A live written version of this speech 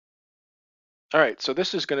All right, so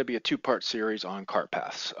this is going to be a two-part series on cart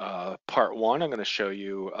paths. Part one, I'm going to show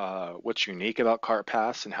you what's unique about cart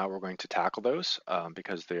paths and how we're going to tackle those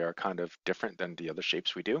because they are kind of different than the other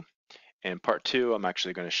shapes we do. And part two, I'm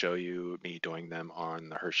actually going to show you me doing them on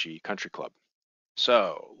the Hershey Country Club.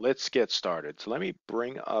 So let's get started. So let me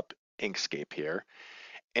bring up Inkscape here.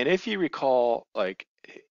 And if you recall, like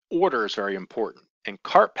order is very important. And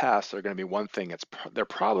cart paths are going to be one thing. They're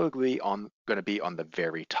probably going to be on the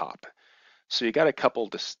very top. So you got a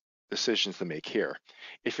couple decisions to make here.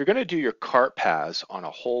 If you're going to do your cart paths on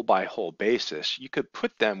a hole by hole basis, you could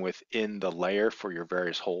put them within the layer for your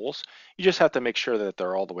various holes. You just have to make sure that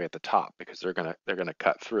they're all the way at the top because they're gonna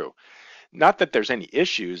cut through. Not that there's any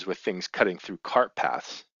issues with things cutting through cart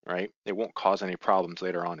paths, right? It won't cause any problems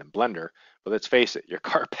later on in Blender, but let's face it, your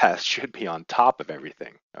cart path should be on top of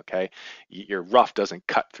everything, okay? Your rough doesn't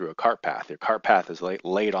cut through a cart path. Your cart path is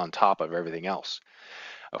laid on top of everything else.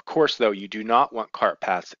 Of course, though, you do not want cart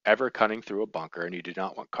paths ever cutting through a bunker, and you do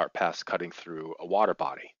not want cart paths cutting through a water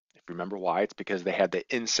body. If you remember why, it's because they had the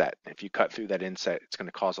inset. If you cut through that inset, it's going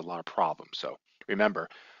to cause a lot of problems. So remember,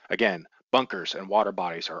 again, bunkers and water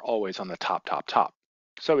bodies are always on the top, top, top.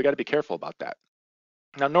 So we got to be careful about that.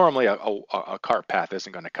 Now, normally a cart path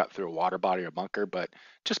isn't going to cut through a water body or bunker, but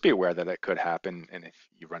just be aware that it could happen and if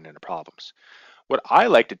you run into problems. What I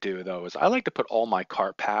like to do though is I like to put all my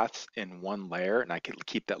cart paths in one layer and I can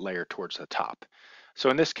keep that layer towards the top. So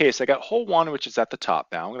in this case, I got hole one, which is at the top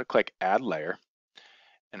now. I'm going to click add layer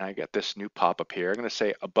and I get this new pop-up here. I'm going to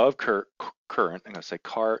say above current, I'm going to say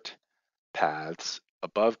cart paths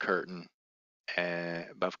above curtain and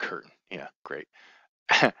above curtain. Yeah, great.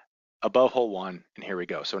 Above hole one, and here we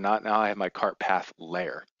go. So now I have my cart path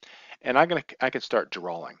layer. And I can start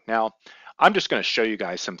drawing. Now, I'm just going to show you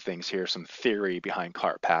guys some things here, some theory behind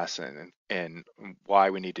cart paths and why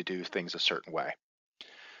we need to do things a certain way.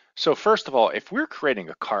 So first of all, if we're creating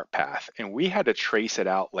a cart path and we had to trace it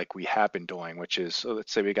out like we have been doing, which is, so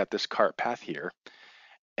let's say we got this cart path here,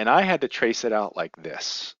 and I had to trace it out like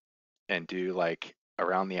this and do like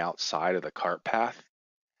around the outside of the cart path,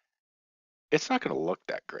 it's not going to look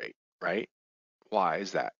that great, right? Why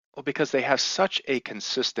is that? Well, because they have such a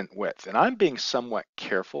consistent width, and I'm being somewhat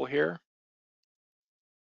careful here.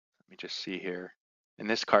 Let me just see here. And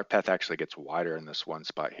this cart path actually gets wider in this one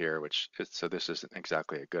spot here, so this isn't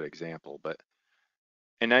exactly a good example,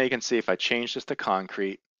 and now you can see if I change this to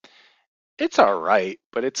concrete, it's all right,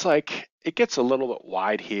 but it's like, it gets a little bit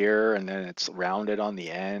wide here and then it's rounded on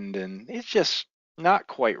the end and it's just not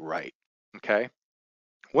quite right, okay?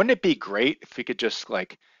 Wouldn't it be great if we could just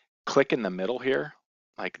like click in the middle here,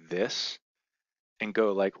 like this, and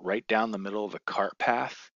go like right down the middle of the cart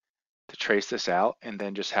path to trace this out and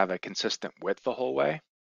then just have a consistent width the whole way,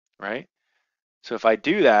 right? So if I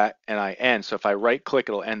do that and I end, so if I right click,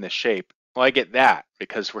 it'll end the shape. Well, I get that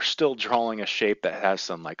because we're still drawing a shape that has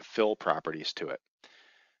some like fill properties to it.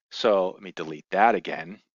 So let me delete that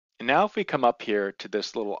again. And now if we come up here to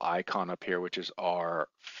this little icon up here, which is our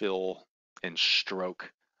fill and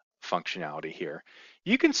stroke functionality here,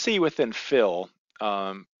 you can see within fill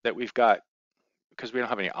that we've got, because we don't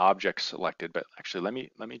have any objects selected, but actually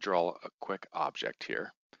let me draw a quick object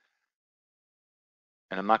here.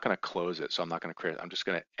 And I'm not going to close it, so I'm not going to create it. I'm just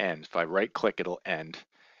going to end. If I right click, it'll end.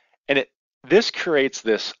 And this creates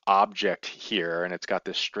this object here, and it's got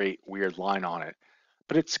this straight weird line on it,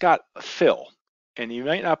 but it's got a fill. And you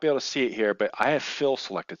might not be able to see it here, but I have fill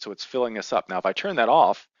selected, so it's filling this up. Now, if I turn that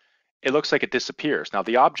off, it looks like it disappears. Now,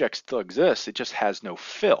 the object still exists, it just has no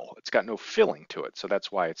fill. It's got no filling to it, so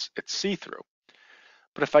that's why it's see-through.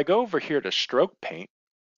 But if I go over here to stroke paint,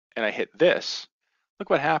 and I hit this, look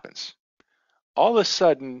what happens. All of a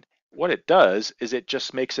sudden, what it does is it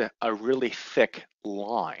just makes a really thick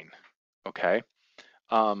line, okay?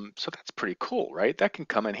 So that's pretty cool, right? That can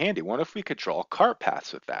come in handy. What if we could draw cart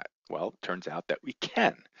paths with that? Well, it turns out that we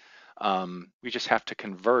can. We just have to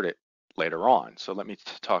convert it later on. So let me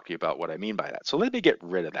talk to you about what I mean by that. So let me get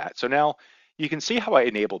rid of that. So now you can see how I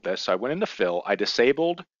enabled this. So I went into fill, I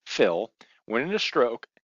disabled fill, went into stroke,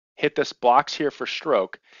 hit this box here for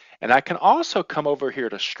stroke, and I can also come over here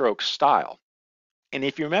to stroke style. And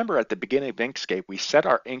if you remember at the beginning of Inkscape, we set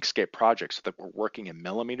our Inkscape project so that we're working in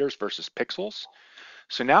millimeters versus pixels.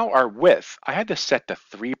 So now our width, I had to set to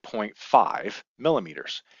 3.5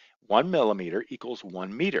 millimeters. 1 millimeter equals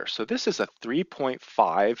 1 meter. So this is a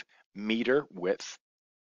 3.5 meter width,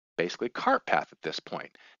 basically cart path at this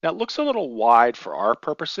point. Now it looks a little wide for our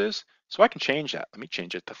purposes, so I can change that. Let me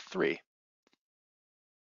change it to 3.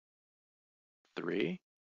 3,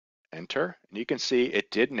 enter, and you can see it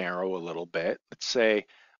did narrow a little bit. Let's say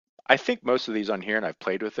I think most of these on here, and I've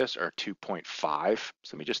played with this, are 2.5.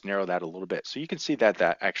 So let me just narrow that a little bit. So you can see that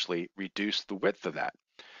that actually reduced the width of that.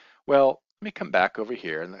 Well, let me come back over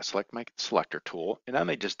here and select my selector tool, and I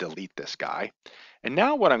may just delete this guy. And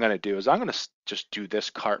now what I'm going to do is I'm going to just do this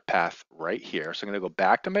cart path right here. So I'm going to go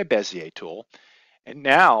back to my Bezier tool, and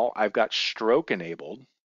now I've got stroke enabled,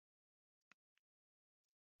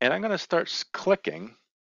 and I'm going to start clicking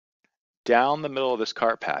down the middle of this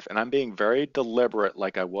cart path, and I'm being very deliberate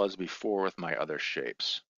like I was before with my other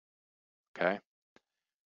shapes. Okay,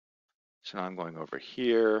 so now I'm going over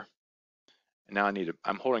here, and now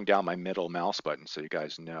I'm holding down my middle mouse button so you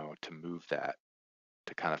guys know to move that,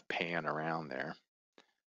 to kind of pan around there.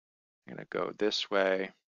 I'm gonna go this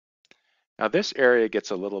way. Now this area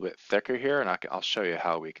gets a little bit thicker here, and I'll show you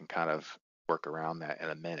how we can kind of work around that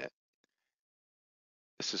in a minute.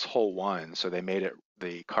 This is hole one, so they made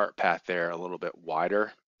the cart path there a little bit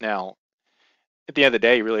wider. Now, at the end of the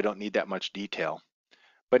day, you really don't need that much detail.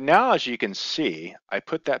 But now, as you can see, I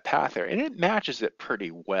put that path there, and it matches it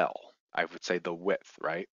pretty well. I would say the width,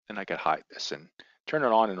 right? And I could hide this and turn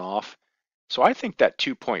it on and off. So I think that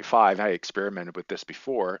 2.5, I experimented with this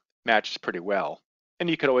before, matches pretty well. And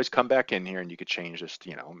you could always come back in here and you could change this,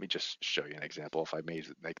 let me just show you an example. If I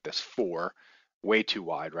make this 4, way too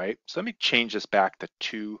wide, right? So let me change this back to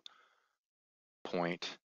 2.5,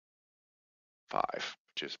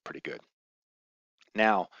 which is pretty good.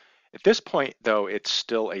 Now, at this point, though, it's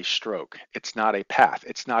still a stroke. It's not a path.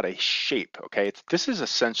 It's not a shape, okay? This is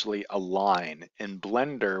essentially a line. In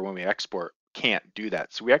Blender, when we export, can't do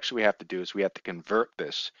that. So we have to do is we have to convert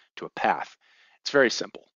this to a path. It's very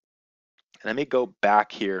simple. And let me go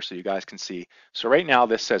back here so you guys can see. So right now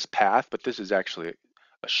this says path, but this is actually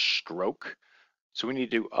a stroke. So we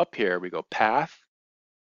need to do up here, we go path.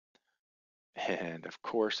 And of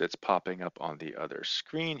course, it's popping up on the other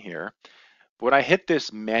screen here. When I hit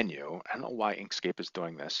this menu, I don't know why Inkscape is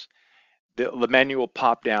doing this. The menu will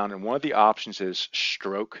pop down, and one of the options is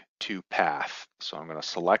stroke to path. So I'm going to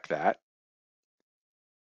select that.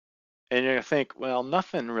 And you're going to think, well,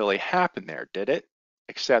 nothing really happened there, did it?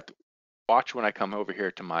 Except watch when I come over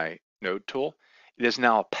here to my node tool. It is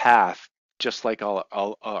now a path, just like all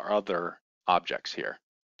our other objects here.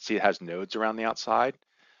 See, it has nodes around the outside.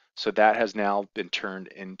 So that has now been turned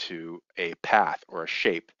into a path or a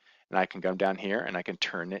shape. And I can come down here and I can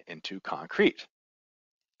turn it into concrete.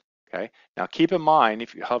 Okay, now keep in mind,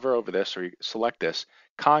 if you hover over this or you select this,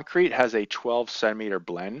 concrete has a 12 centimeter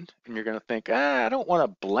blend, and you're gonna think, I don't wanna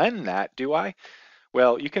blend that, do I?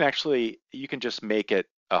 Well, you can just make it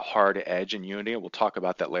a hard edge in Unity, and we'll talk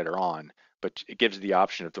about that later on, but it gives the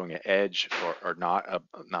option of doing an edge or not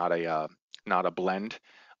a blend.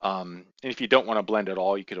 And if you don't want to blend at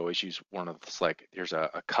all, you could always use one of this, like there's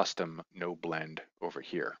a custom no blend over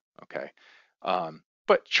here, okay?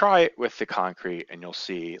 But try it with the concrete and you'll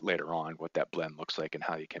see later on what that blend looks like and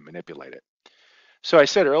how you can manipulate it. So I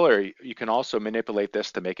said earlier, you can also manipulate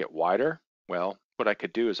this to make it wider. Well, what I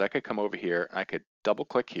could do is I could come over here, I could double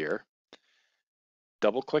click here,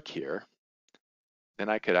 then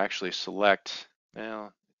I could actually select,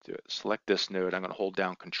 select this node. I'm gonna hold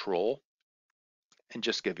down Control and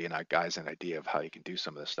just give you guys an idea of how you can do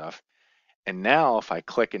some of this stuff. And now if I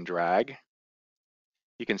click and drag,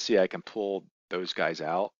 you can see I can pull those guys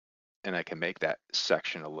out and I can make that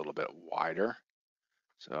section a little bit wider.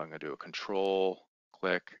 So I'm gonna do a Control,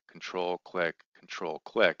 click, Control, click, Control,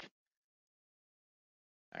 click.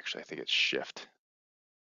 Actually, I think it's Shift.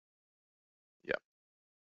 Yep.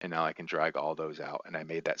 And now I can drag all those out and I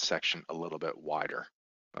made that section a little bit wider.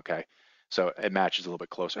 Okay. So it matches a little bit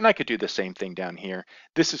closer. And I could do the same thing down here.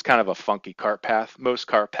 This is kind of a funky cart path. Most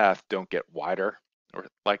cart paths don't get wider or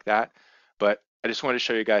like that, but I just wanted to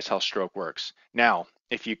show you guys how stroke works. Now,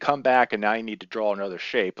 if you come back and now you need to draw another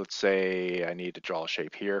shape, let's say I need to draw a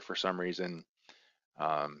shape here for some reason.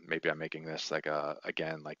 Maybe I'm making this like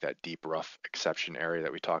again, like that deep rough exception area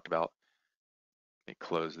that we talked about. Let me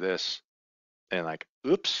close this and like,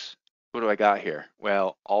 oops, what do I got here?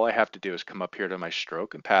 Well, all I have to do is come up here to my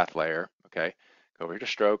stroke and path layer, okay? Go over here to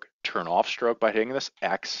stroke, turn off stroke by hitting this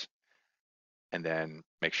X, and then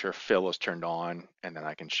make sure fill is turned on, and then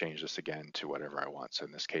I can change this again to whatever I want. So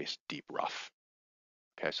in this case, deep rough.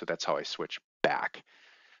 Okay, so that's how I switch back.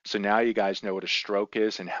 So now you guys know what a stroke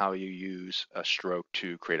is and how you use a stroke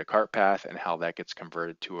to create a cart path and how that gets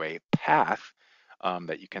converted to a path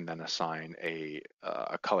that you can then assign a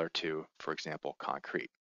color to, for example,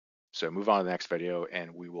 concrete. So move on to the next video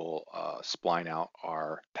and we will spline out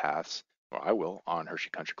our paths, or I will, on Hershey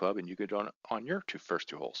Country Club, and you could on your first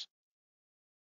two holes.